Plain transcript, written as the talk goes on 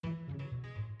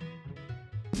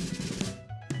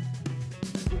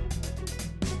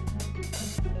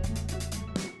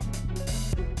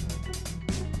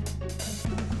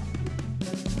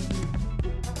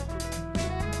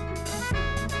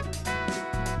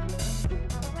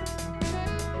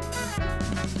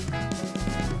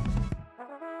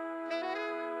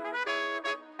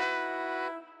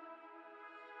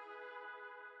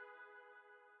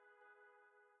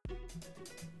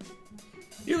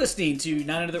You're listening to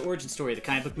Not Another Origin Story, the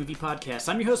comic book movie podcast.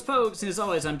 I'm your host, Pogues, and as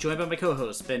always, I'm joined by my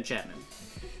co-host, Ben Chapman.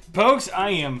 Pogues, I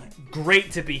am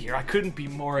great to be here. I couldn't be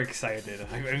more excited.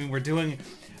 I mean, we're doing...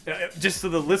 just so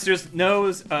the listeners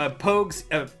knows, Pogues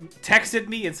texted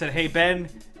me and said, "Hey, Ben,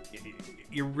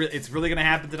 it's really going to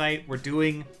happen tonight. We're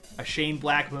doing a Shane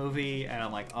Black movie." And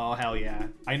I'm like, oh, hell yeah.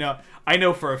 I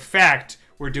know for a fact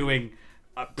we're doing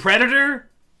a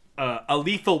Predator, a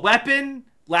Lethal Weapon,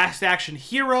 Last Action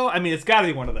Hero. I mean, it's got to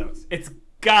be one of those. It's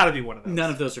got to be one of those.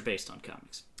 None of those are based on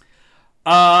comics.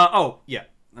 Oh, yeah.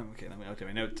 Okay, let me look at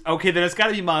my notes. Okay, then it's got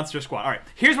to be Monster Squad. All right,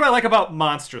 here's what I like about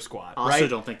Monster Squad. Also,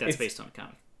 don't think that's based on a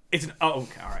comic. Okay, all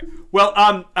right. Well,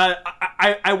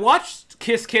 I watched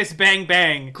Kiss Kiss Bang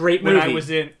Bang. Great movie. When I was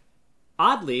in.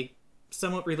 Oddly,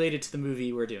 somewhat related to the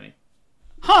movie we're doing.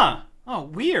 Huh. Oh,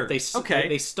 weird. They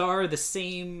okay. star the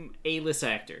same A-list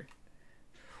actor.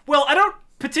 Well, I don't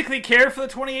particularly care for the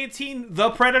 2018 The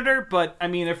Predator, but I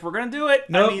mean, if we're gonna do it,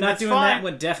 nope, I mean, not that's doing fine. that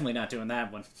one. Definitely not doing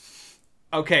that one.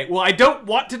 Okay. Well, I don't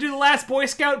want to do The Last Boy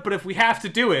Scout, but if we have to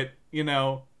do it, you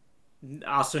know.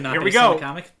 Also not here based we go. on a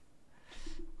comic.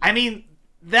 I mean,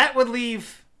 that would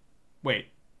leave. Wait,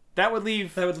 that would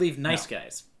leave. Nice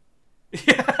Guys.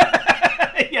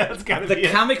 Yeah, that's gotta be the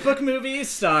it. comic book movie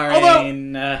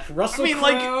starring Russell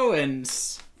Crowe and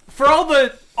for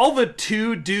all the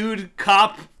two dude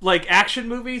cop like action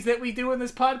movies that we do in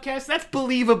this podcast, that's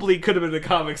believably could have been a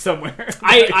comic somewhere.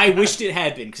 I wished it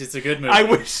had been because it's a good movie. I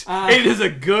wish it is a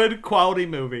good quality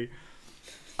movie.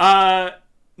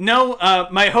 No,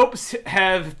 my hopes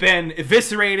have been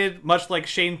eviscerated, much like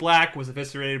Shane Black was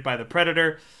eviscerated by the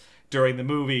Predator during the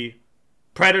movie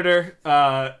Predator.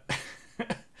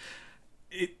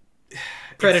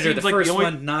 Predator, the first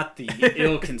one, not the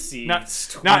ill-conceived not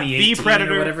 2018 the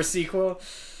Predator or whatever sequel.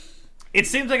 It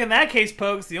seems like in that case,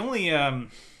 Pogues, the only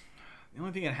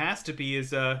thing it has to be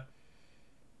is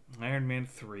Iron Man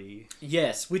 3.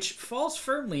 Yes, which falls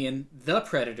firmly in the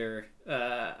Predator,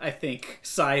 I think,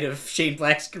 side of Shane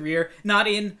Black's career, not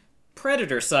in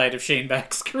Predator side of Shane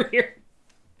Black's career.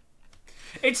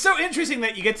 It's so interesting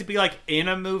that you get to be like in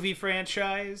a movie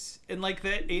franchise in the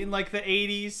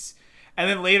 80s. And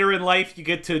then later in life, you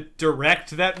get to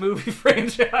direct that movie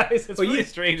franchise. It's really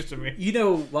strange to me. You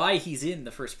know why he's in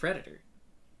the first Predator?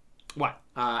 Why?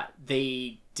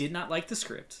 They did not like the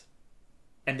script,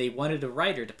 and they wanted a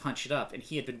writer to punch it up, and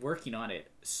he had been working on it.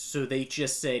 So they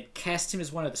just said, cast him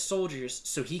as one of the soldiers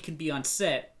so he can be on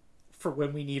set for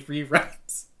when we need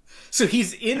rewrites. So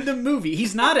he's in the movie.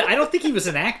 He's not. I don't think he was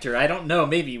an actor. I don't know.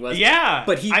 Maybe he was. Yeah,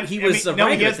 but he was a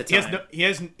writer at the time.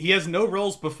 He has no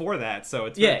roles before that, so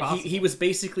it's very possible. He was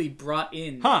basically brought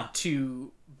in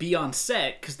to be on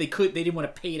set because they didn't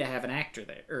want to pay to have an actor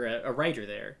there or a writer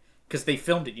there because they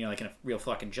filmed it, like in a real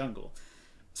fucking jungle.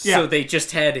 So they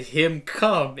just had him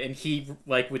come and he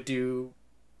would do.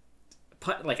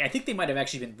 I think they might have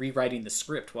actually been rewriting the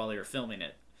script while they were filming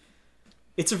it.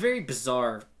 It's a very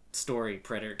bizarre story,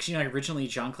 Predator, because originally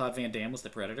Jean-Claude Van Damme was the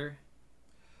Predator.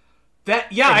 I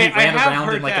have around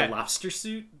heard in that. A lobster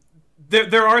suit.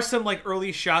 There are some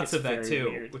early shots of that too,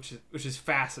 weird. which is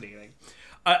fascinating.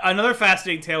 Another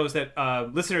fascinating tale is that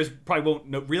listeners probably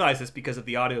won't realize this because of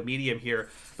the audio medium here,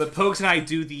 but Pogues and I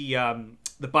do the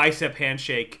bicep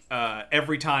handshake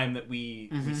every time that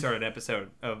we start an episode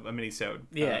of a mini-sode.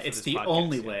 Yeah, it's the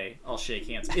only way I'll shake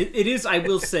hands. It is, I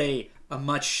will say, a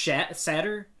much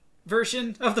sadder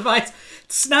version of the Vice.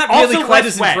 It's not really also quite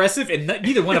as wet. Impressive, and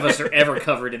neither one of us are ever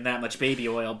covered in that much baby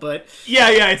oil, but...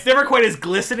 Yeah, it's never quite as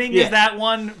glistening as that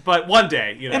one, but one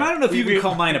day, And I don't know if you can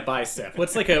call mine a bicep.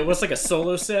 What's like a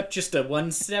solo step? Just a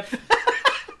one step?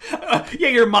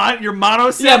 Your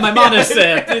monocep? Yeah, my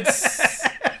monocep. It's...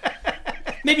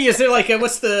 Maybe is there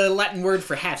what's the Latin word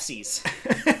for half-C's?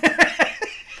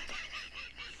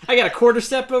 I got a quarter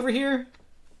step over here.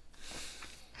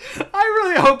 I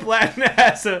really hope Latin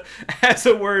has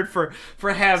a word for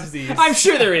halvesies. I'm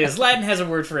sure there is. Latin has a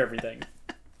word for everything.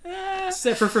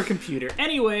 Except for computer.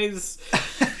 Anyways.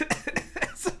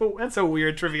 That's a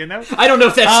weird trivia note. I don't know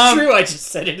if that's true. I just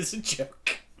said it as a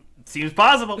joke. Seems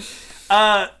possible.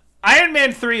 Iron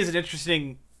Man 3 is an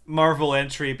interesting Marvel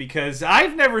entry because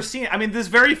I've never seen... I mean, there's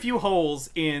very few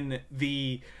holes in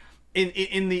the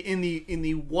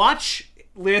watch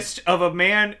list of a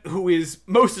man who is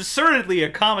most assertedly a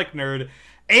comic nerd,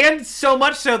 and so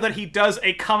much so that he does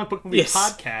a comic book movie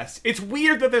podcast. It's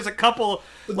weird that there's a couple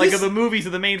of the movies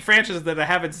of the main franchises that I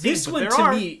haven't seen. This one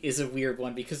to me is a weird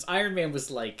one because Iron Man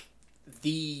was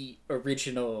the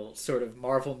original sort of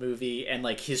Marvel movie, and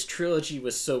his trilogy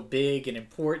was so big and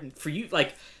important for you.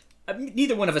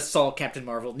 Neither one of us saw Captain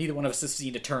Marvel. Neither one of us has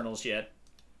seen Eternals yet.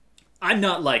 I'm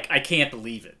not I can't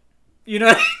believe it. You know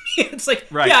what I mean? It's like,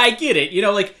 right. Yeah, I get it. You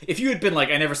know, like, if you had been like,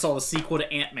 I never saw the sequel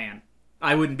to Ant-Man,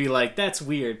 I wouldn't be like, that's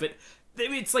weird. But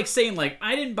it's like saying, like,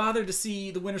 I didn't bother to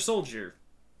see The Winter Soldier.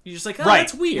 You're just like, oh,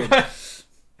 that's weird.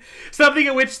 Something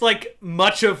in which, like,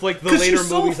 much of, like, the later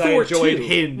movies I enjoyed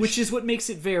hinge. Which is what makes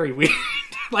it very weird.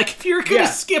 Like, if you're gonna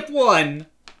skip one...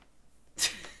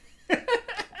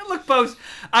 Look, folks,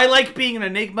 I like being an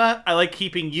enigma. I like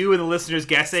keeping you and the listeners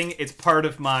guessing. It's part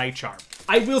of my charm.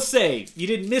 I will say, you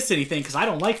didn't miss anything, because I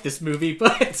don't like this movie,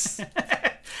 but...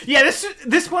 Yeah,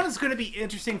 this one is going to be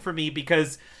interesting for me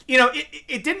because, you know,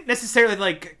 it didn't necessarily,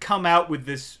 like, come out with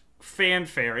this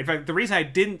fanfare. In fact, the reason I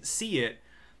didn't see it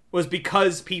was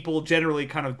because people generally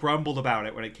kind of grumbled about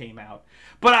it when it came out.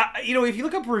 But, you know, if you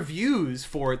look up reviews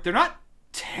for it, they're not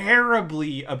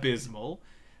terribly abysmal.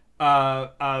 They're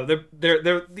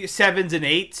the 7s and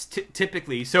 8s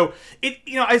typically. So it,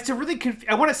 you know, it's a really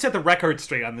I want to set the record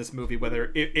straight on this movie,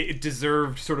 whether it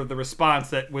deserved sort of the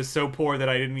response that was so poor that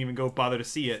I didn't even go bother to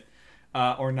see it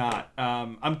or not.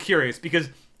 I'm curious because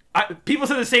people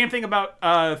said the same thing about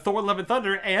Thor: Love and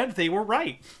Thunder, and they were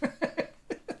right.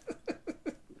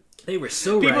 They were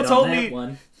so right on that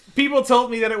one. People told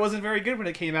me that it wasn't very good when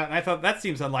it came out, and I thought that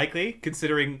seems unlikely,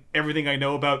 considering everything I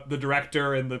know about the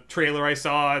director and the trailer I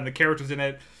saw and the characters in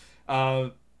it.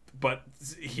 But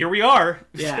here we are.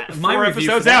 Yeah, my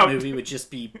review for that movie would just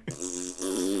be...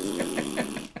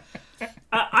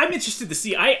 I'm interested to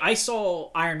see. I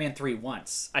saw Iron Man 3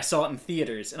 once. I saw it in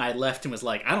theaters, and I left and was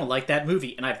like, I don't like that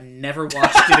movie, and I've never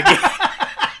watched it again.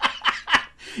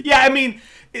 Yeah, I mean,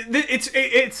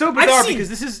 it's so bizarre because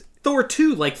this is... Thor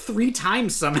 2 like 3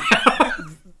 times somehow.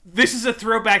 This is a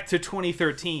throwback to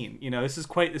 2013. You know, this is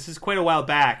quite a while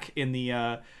back in the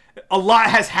a lot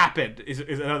has happened is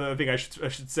another thing I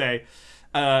should say.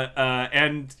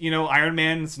 And you know, Iron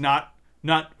Man's not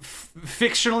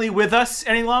fictionally with us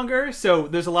any longer, so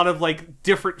there's a lot of like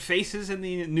different faces in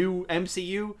the new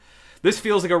MCU. This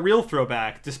feels like a real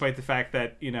throwback despite the fact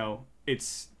that, you know,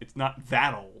 it's not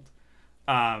that old.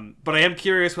 But I am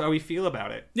curious how we feel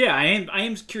about it. Yeah, I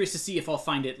am curious to see if I'll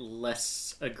find it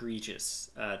less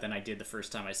egregious than I did the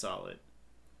first time I saw it.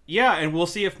 Yeah, and we'll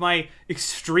see if my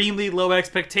extremely low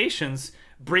expectations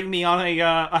bring me on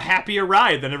a happier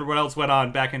ride than everyone else went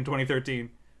on back in 2013.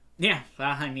 Yeah,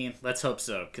 I mean, let's hope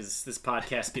so, because this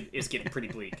podcast is getting pretty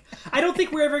bleak. I don't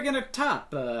think we're ever going to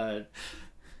top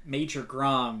Major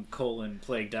Grom,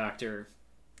 Plague Doctor.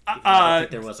 I don't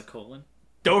think there was a colon.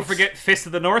 Don't forget Fist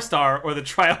of the North Star or The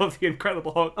Trial of the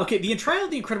Incredible Hulk. Okay, The Trial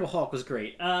of the Incredible Hulk was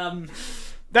great.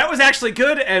 That was actually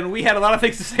good, and we had a lot of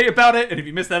things to say about it, and if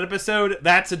you missed that episode,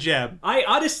 that's a gem. I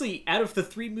honestly, out of the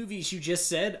 3 movies you just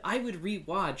said, I would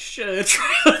rewatch Trial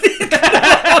of the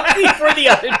Incredible Hulk before the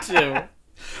other 2.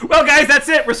 Well, guys, that's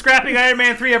it. We're scrapping Iron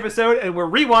Man 3 episode, and we're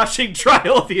rewatching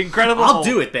Trial of the Incredible Hulk. I'll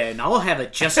do it, then. I'll have a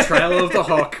Just Trial of the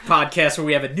Hulk podcast where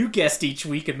we have a new guest each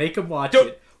week and make them watch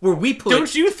it. Where we put...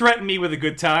 Don't you threaten me with a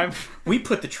good time. We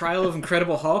put the Trial of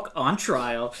Incredible Hulk on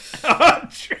trial. On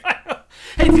trial.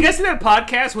 Hey, do you guys see that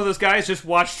podcast where those guys just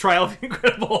watch Trial of the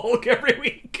Incredible Hulk every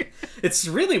week? It's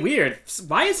really weird.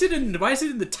 Why is it in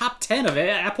the top 10 of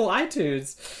Apple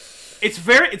iTunes? It's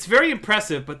very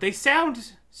impressive, but they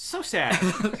sound so sad.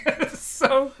 They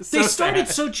started sad.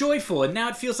 so joyful, and now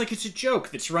it feels like it's a joke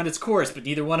that's run its course, but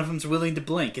neither one of them's willing to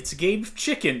blink. It's a game of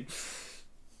chicken.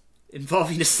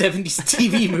 Involving a 70s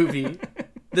TV movie.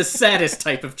 The saddest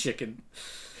type of chicken.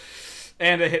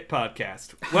 And a hit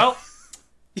podcast. Well...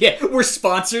 Yeah, we're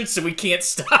sponsored, so we can't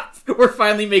stop. We're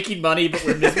finally making money, but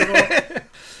we're miserable.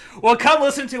 Well, come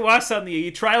listen to us on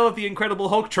the Trial of the Incredible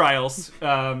Hulk trials,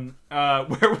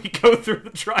 where we go through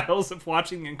the trials of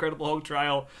watching the Incredible Hulk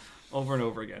trial over and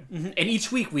over again. Mm-hmm. And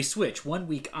each week we switch. One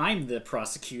week I'm the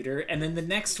prosecutor, and then the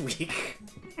next week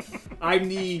I'm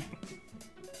the...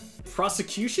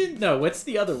 prosecution? No, what's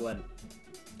the other one?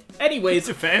 Anyways,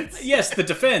 defense? Yes, the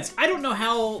defense. I don't know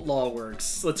how law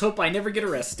works. Let's hope I never get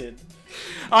arrested.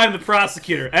 I'm the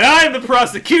prosecutor, and I'm the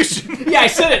prosecution. Yeah, I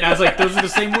said it, and I was like, those are the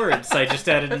same words. I just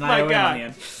added an ION on the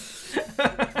end.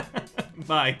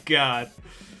 My God.